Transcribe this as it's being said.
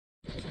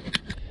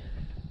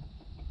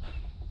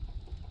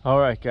All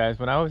right, guys,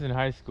 when I was in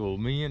high school,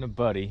 me and a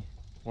buddy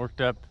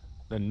worked up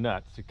the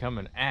nuts to come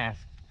and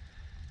ask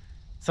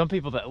some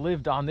people that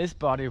lived on this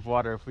body of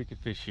water if we could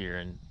fish here,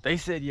 and they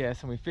said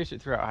yes, and we fished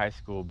it throughout high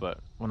school. But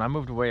when I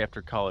moved away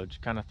after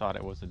college, kind of thought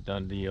it was a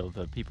done deal.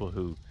 The people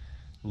who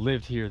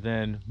lived here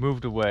then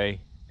moved away,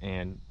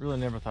 and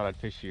really never thought I'd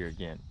fish here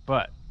again.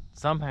 But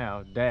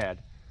somehow Dad,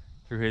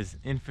 through his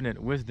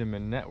infinite wisdom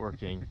and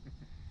networking,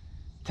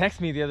 texts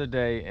me the other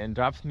day and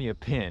drops me a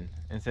pin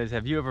and says,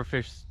 "Have you ever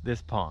fished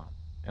this pond?"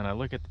 And I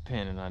look at the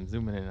pin and I'm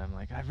zooming in and I'm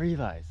like, I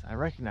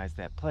recognize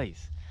that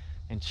place.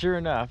 And sure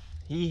enough,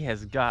 he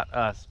has got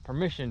us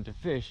permission to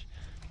fish.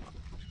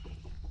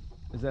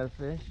 Is that a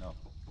fish? No.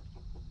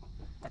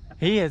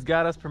 He has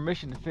got us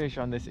permission to fish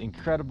on this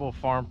incredible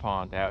farm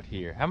pond out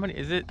here. How many,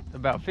 is it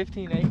about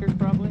 15 acres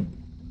probably?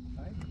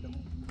 I don't know,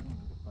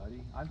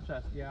 buddy.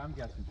 I'm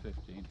guessing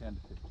 15, 10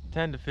 to 15.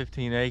 10 to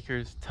 15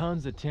 acres,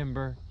 tons of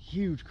timber,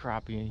 huge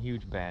crappie and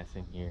huge bass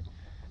in here.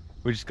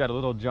 We just got a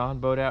little John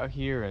boat out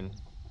here and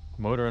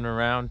motoring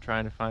around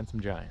trying to find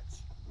some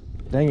giants.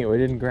 Dang it, we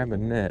didn't grab a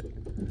net.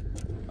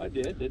 I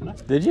did, didn't I?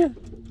 Did you?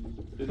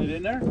 Is it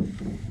in there?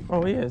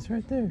 Oh yeah, it's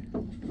right there.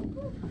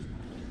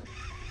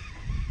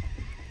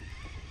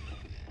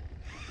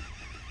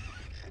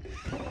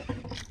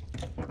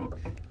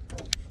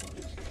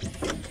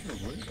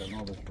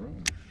 All this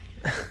room.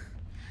 Am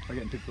I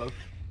getting too close?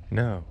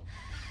 No.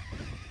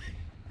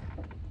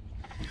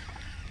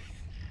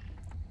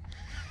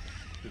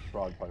 This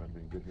frog probably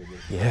would be good here.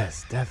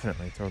 Yes,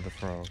 definitely throw the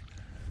frog.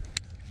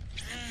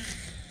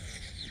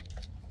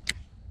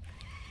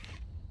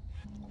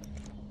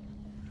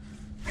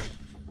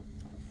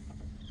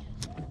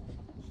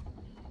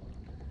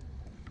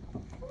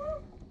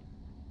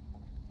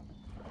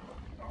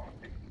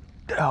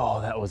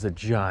 Oh, that was a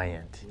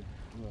giant.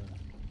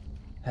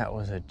 That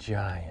was a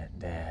giant,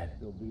 Dad.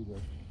 Still be there.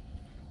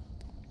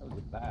 That was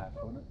a bass,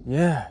 wasn't it?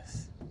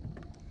 Yes.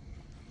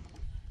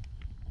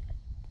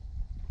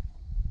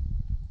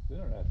 The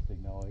internet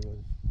signal, it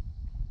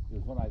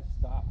was when I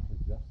stopped to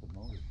adjust the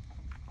motor.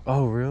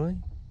 Oh, really?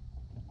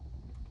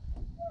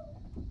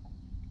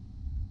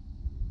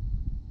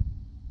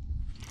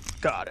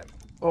 Got him.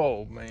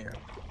 Oh, man.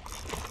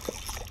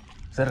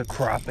 Is that a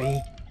crappie?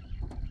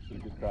 Is it a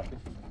good crappie?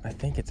 I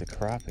think it's a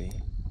crappie.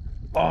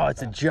 Oh,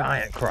 it's a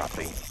giant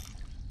crappie.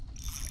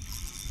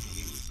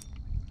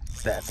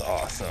 That's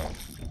awesome.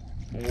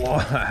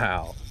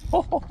 Wow.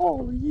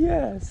 Oh,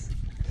 yes.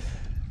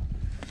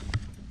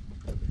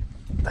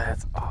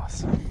 That's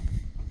awesome.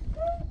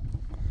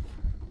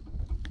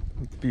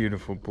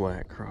 Beautiful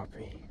black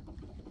crappie.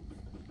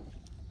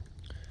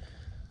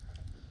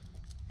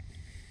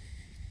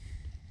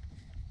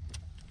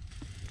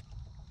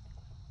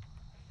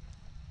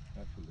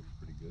 Actually looks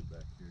pretty good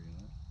back here, you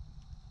know?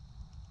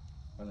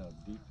 I don't know how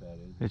deep that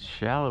is. It's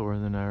shallower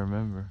than I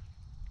remember.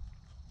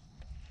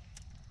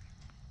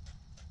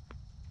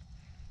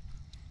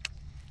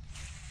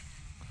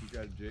 You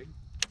got a jig?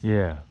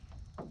 Yeah.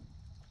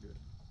 Good.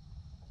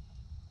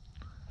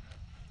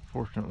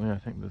 Fortunately, I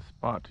think the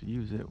spot to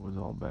use it was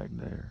all back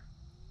there.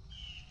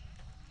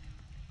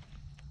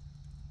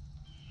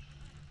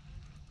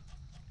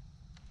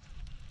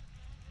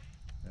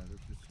 Yeah, there's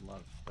just a lot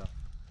of stuff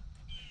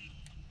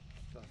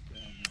down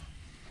here.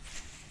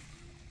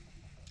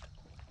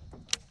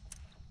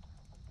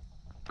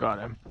 Got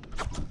him.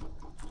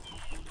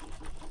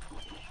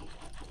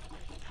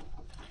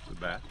 The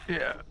bass?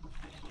 Yeah.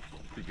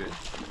 Pretty good.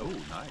 Oh,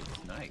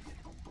 nice.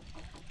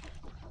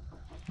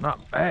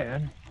 Not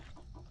bad.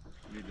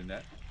 You need the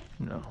net?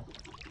 No.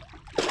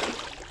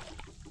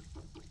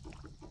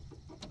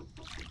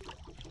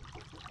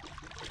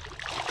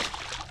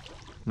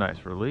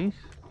 Nice release.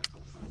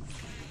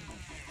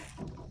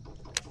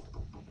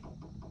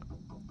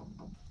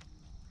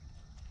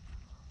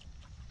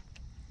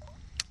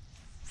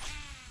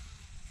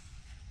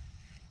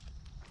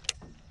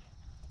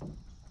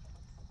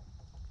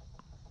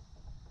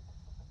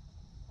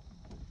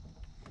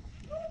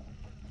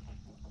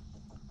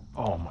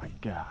 Oh my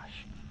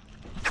gosh.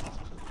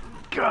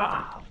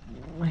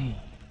 Golly.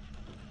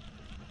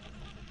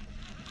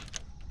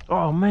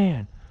 Oh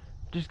man.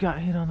 Just got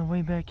hit on the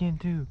way back in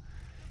too.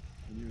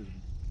 And you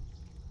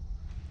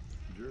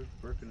was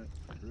jerking it,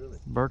 really?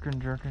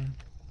 Jerking.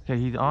 Okay,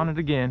 he's on it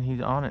again.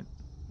 He's on it.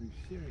 Are you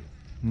serious?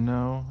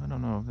 No, I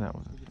don't know if that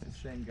was Is a it fish.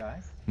 the same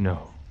guy?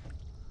 No.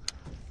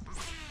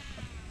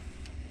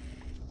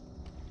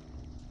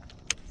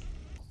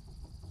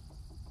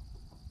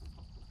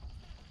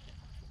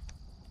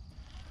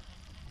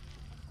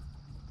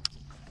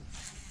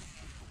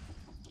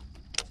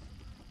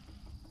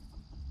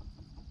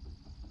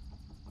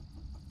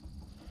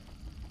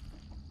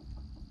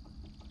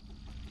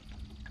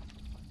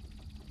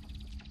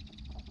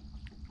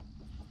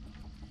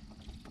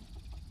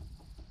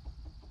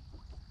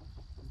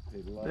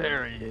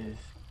 There he is.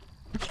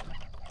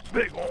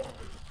 Big one.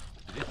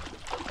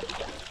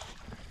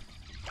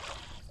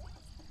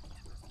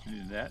 You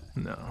need that?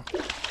 No.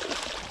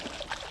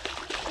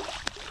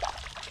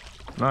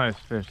 Nice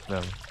fish though.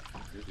 It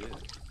is.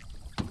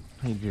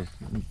 He just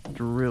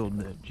drilled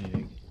that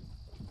jig.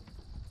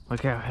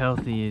 Look how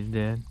healthy he is,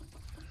 Dad.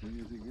 Is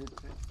it good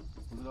fish?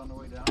 Was it on the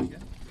way down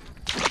again?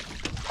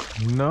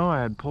 No,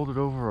 I had pulled it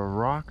over a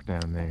rock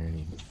down there and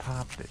he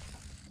popped it.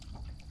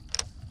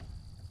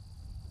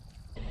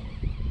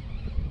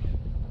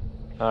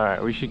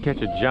 Alright, we should catch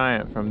a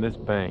giant from this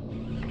bank.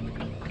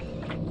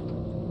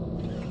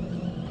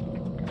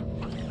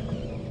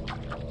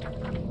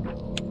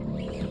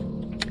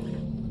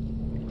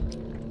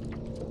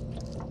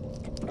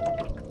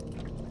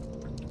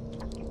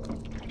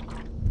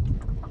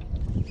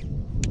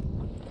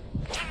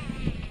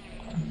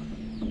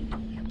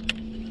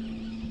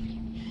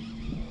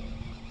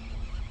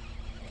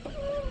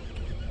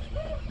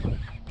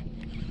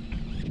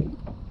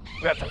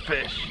 That's a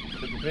fish.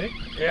 Is it big?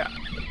 Yeah.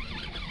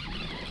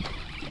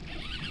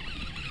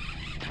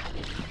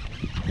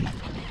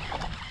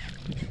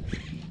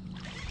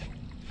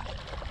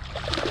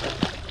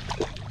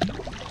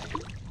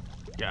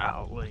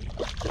 Golly.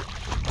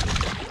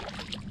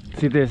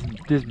 See, this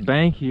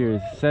bank here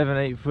is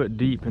 7-8 foot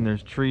deep and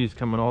there's trees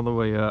coming all the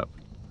way up.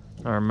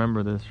 I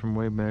remember this from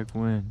way back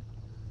when.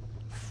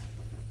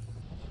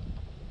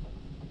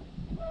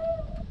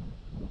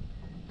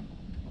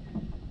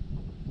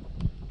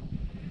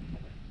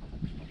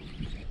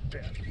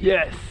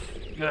 Yes,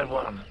 good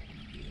one.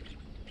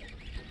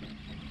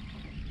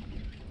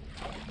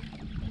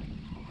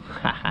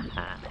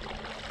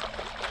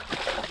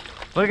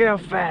 Look at how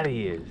fat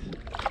he is.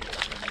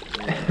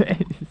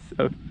 He's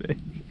so thick.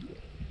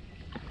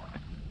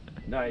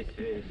 Nice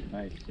fish.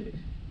 Nice fish.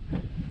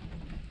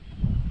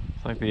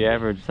 It's like the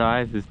average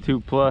size is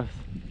 2+.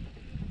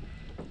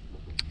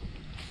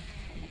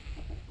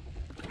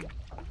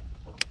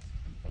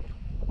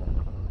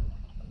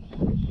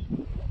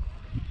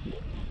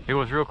 It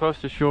was real close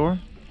to shore?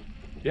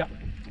 Yeah,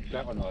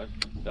 that one was.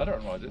 The other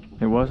one wasn't.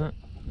 It wasn't?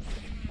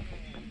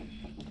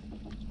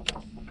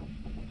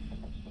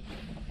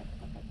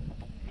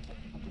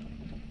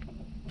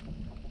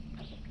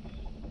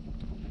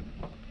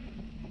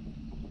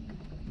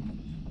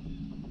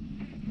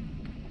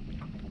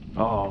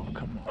 Oh,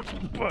 come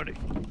on, buddy.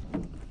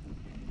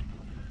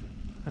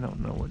 I don't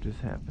know what just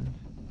happened.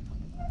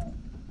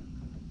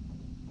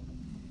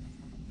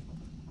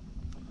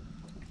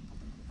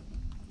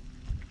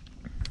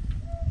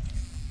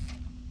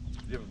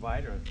 Did you have a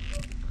bite or?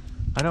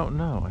 I don't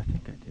know. I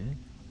think I did.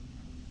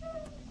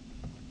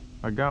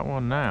 I got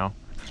one now.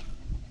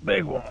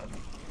 Big one.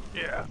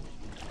 Yeah.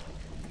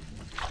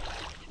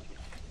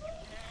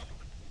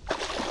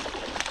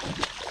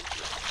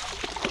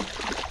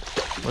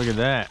 Look at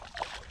that.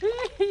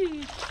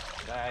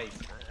 Nice.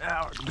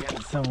 Now we're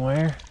getting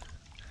somewhere.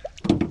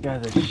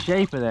 Guys, the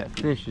shape of that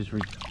fish is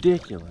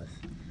ridiculous.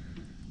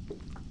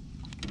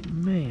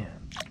 Man.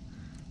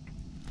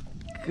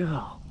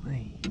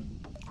 Golly.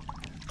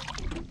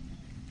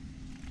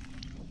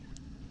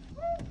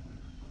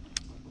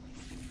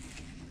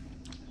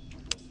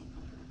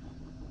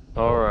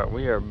 Alright,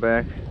 we are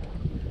back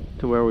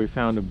to where we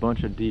found a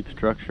bunch of deep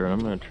structure, and I'm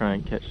going to try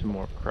and catch some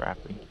more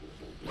crappie.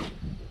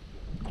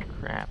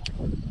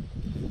 Crappie.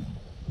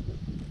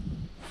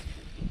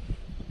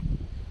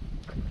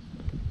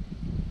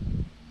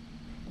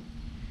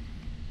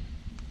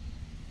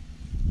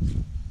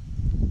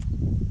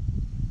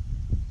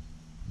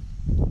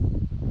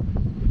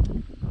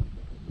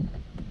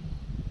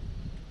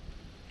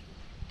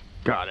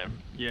 Got him.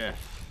 Yes.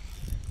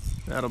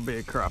 That'll be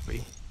a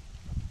crappie.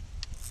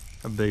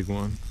 A big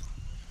one.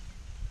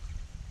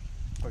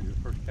 Oh, your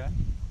first catch?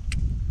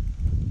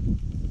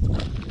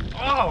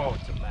 Oh,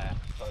 it's a bass.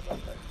 Sorry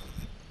about that.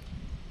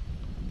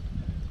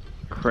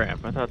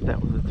 Crap, I thought that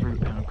was a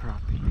 3-pound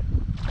crappie.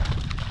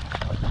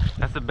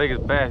 That's the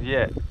biggest bass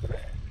yet.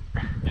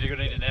 You're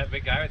gonna need that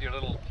big guy with your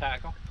little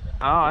tackle?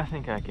 Oh, I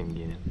think I can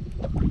get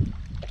him.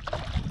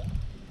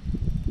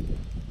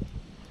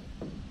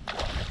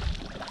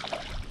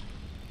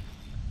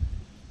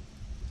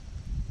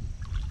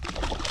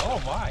 Oh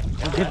my!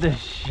 Look at the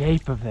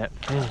shape of that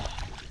fish.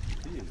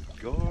 He is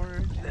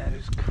gorgeous. That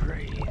is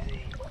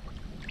crazy.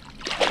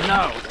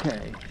 No!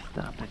 Okay,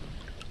 stop it.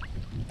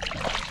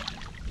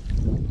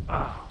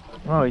 Oh,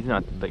 well, he's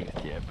not the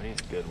biggest yet, but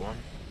he's a good one.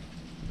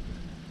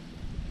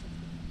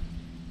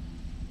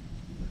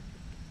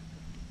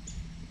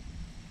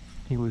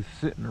 He was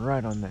sitting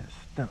right on that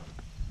stump.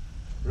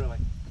 Really?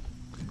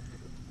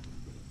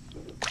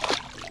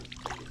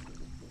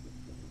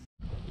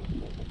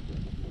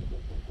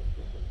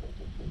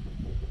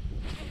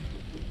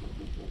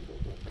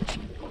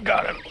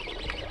 Got him.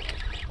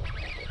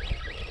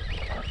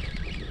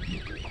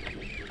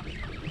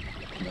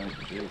 Nice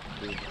fish,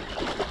 fish.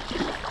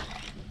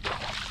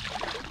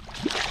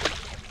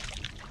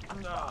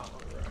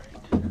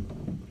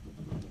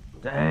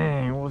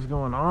 Dang, what's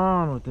going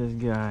on with this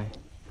guy?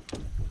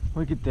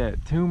 Look at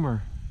that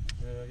tumor.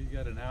 Yeah, he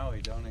got an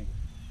owie, don't he?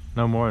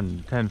 No more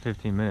than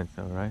 10-15 minutes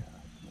though, right?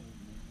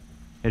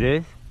 It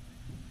is?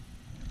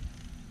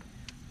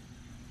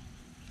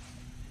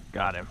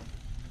 Got him.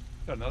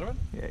 Got another one?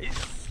 Yeah, he's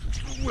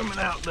swimming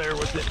out there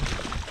with it.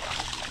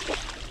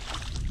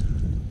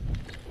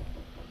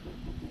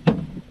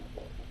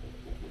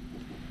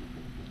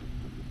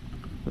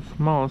 the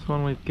smallest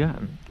one we've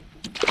gotten.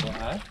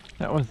 What?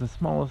 That was the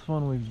smallest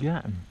one we've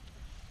gotten.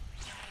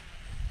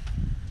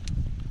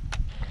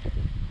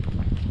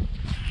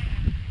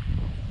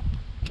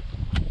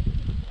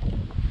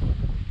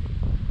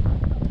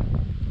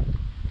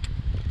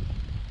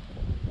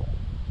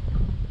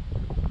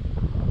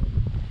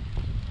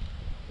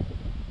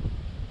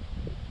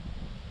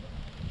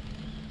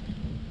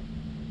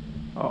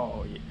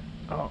 Oh yeah.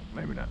 Oh,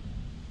 maybe not.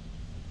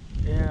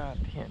 Yeah,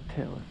 I can't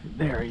tell if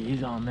there he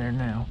is on there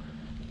now.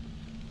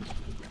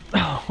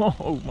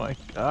 Oh my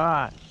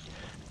God.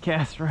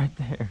 Cast right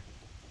there.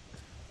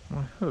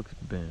 My hook's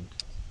bent.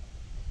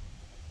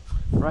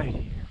 Right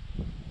here.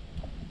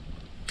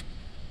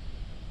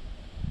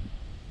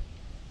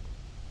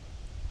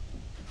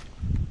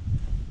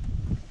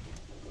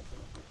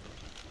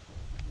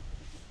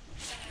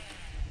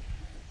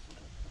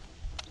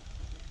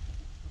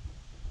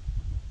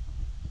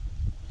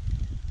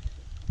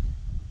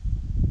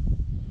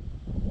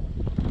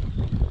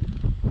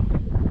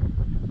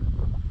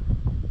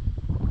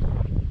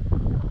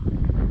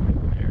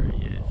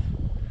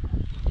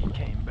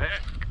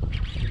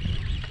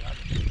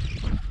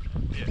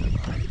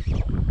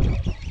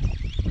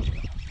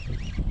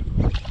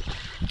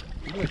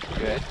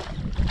 Good.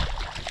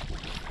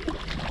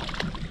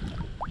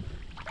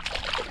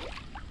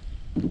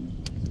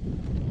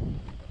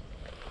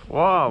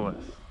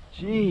 Flawless.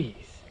 Jeez.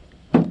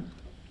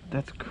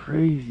 That's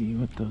crazy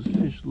what those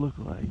fish look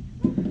like.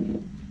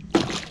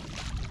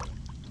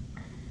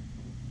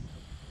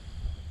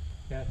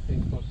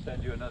 Casting's supposed to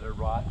send you another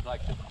rod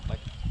like this, like.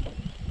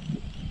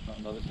 Oh,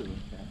 no, this isn't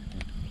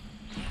casting.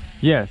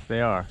 Yes,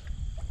 they are.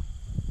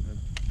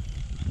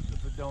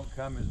 If it don't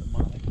come, is it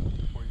mine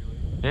before you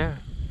leave? Yeah.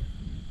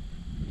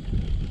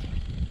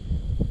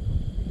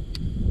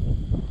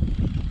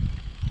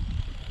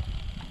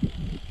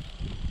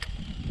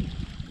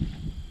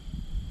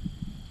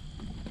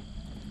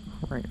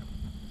 Right.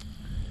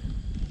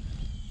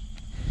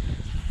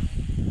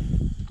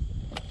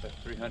 That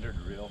 300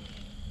 reel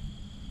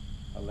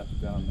I left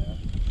down there.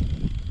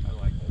 I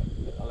like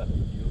that. I left it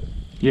you.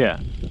 Yeah.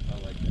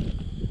 I like that.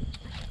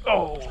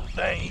 Oh,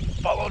 dang.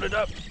 Followed it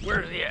up.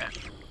 Where's he at?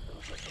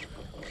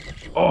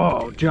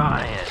 Oh,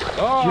 giant.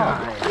 Oh,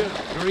 Giant. good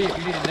grief.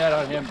 You need a net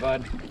on him,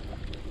 bud.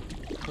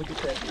 Look at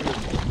that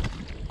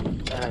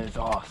dude. That is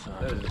awesome.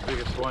 That is the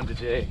biggest one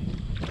today.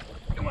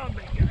 Come on,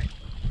 big guy.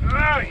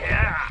 Oh,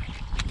 yeah.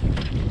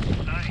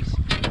 Nice.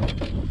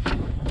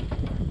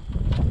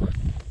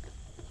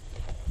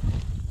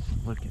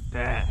 Look at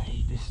that.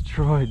 He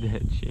destroyed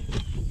that jig.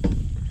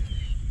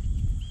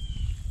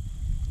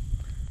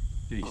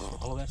 Did he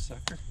swallow that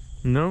sucker?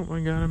 Nope, I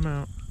got him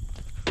out.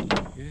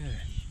 Good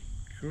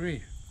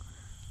grief.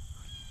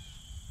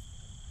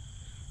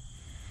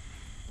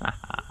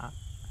 I'll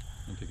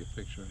take a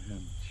picture of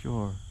him.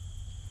 Sure.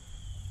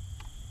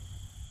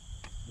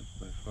 That's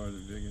by far the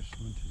biggest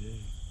one today.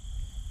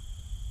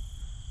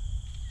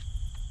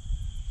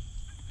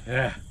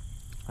 Yeah.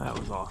 That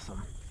was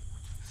awesome.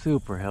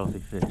 Super healthy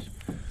fish.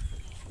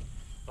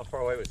 How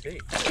far away was he?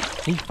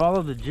 He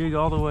followed the jig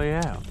all the way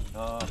out.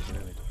 Oh,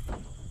 really?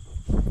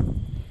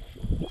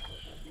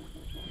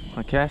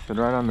 I cast it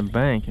right on the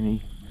bank and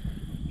he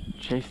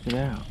chased it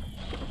out.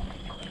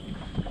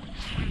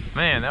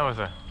 Man, that was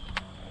a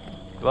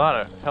lot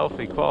of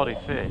healthy, quality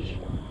fish.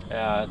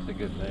 Yeah, that's a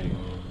good thing.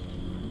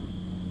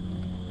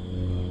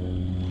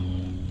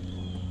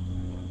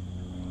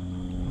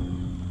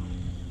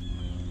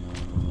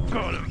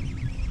 Got him.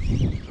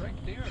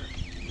 Right there.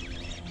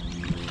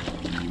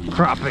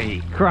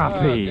 Crappie, Oh,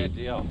 crappie. good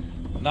deal.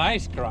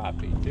 Nice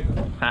crappie, too.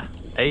 Ha,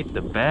 ate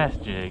the bass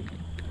jig.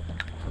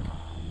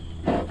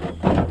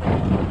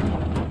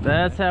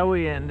 That's how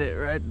we end it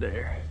right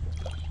there.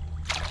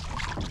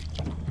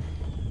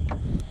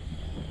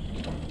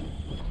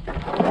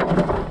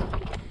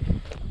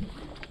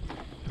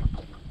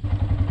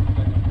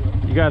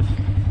 You guys.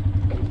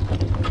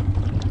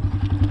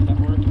 That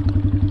work?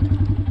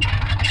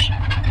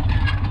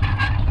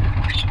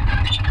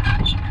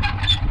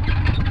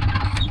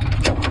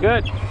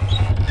 Good.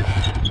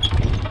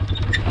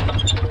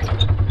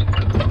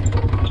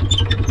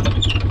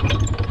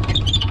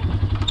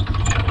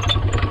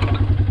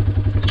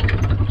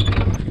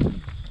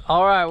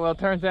 All right, well, it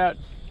turns out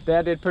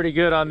Dad did pretty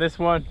good on this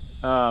one.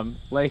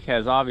 Lake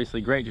has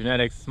obviously great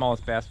genetics. The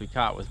smallest bass we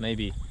caught was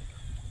maybe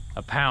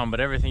a pound, but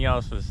everything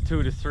else was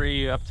 2 to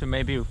 3 up to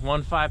maybe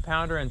 1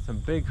 5-pounder and some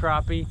big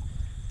crappie.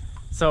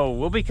 So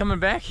we'll be coming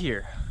back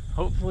here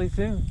hopefully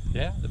soon.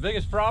 Yeah, the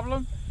biggest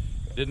problem?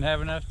 Didn't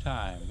have enough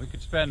time. We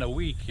could spend a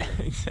week here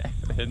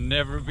Exactly. and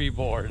never be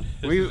bored.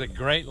 This is a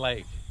great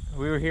lake.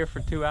 We were here for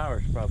 2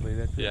 hours probably.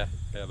 That's it.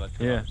 Yeah, about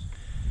 2 hours.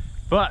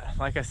 But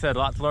like I said, a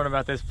lot to learn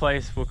about this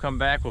place. We'll come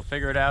back, we'll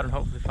figure it out, and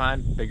hopefully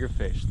find bigger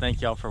fish.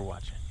 Thank y'all for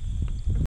watching.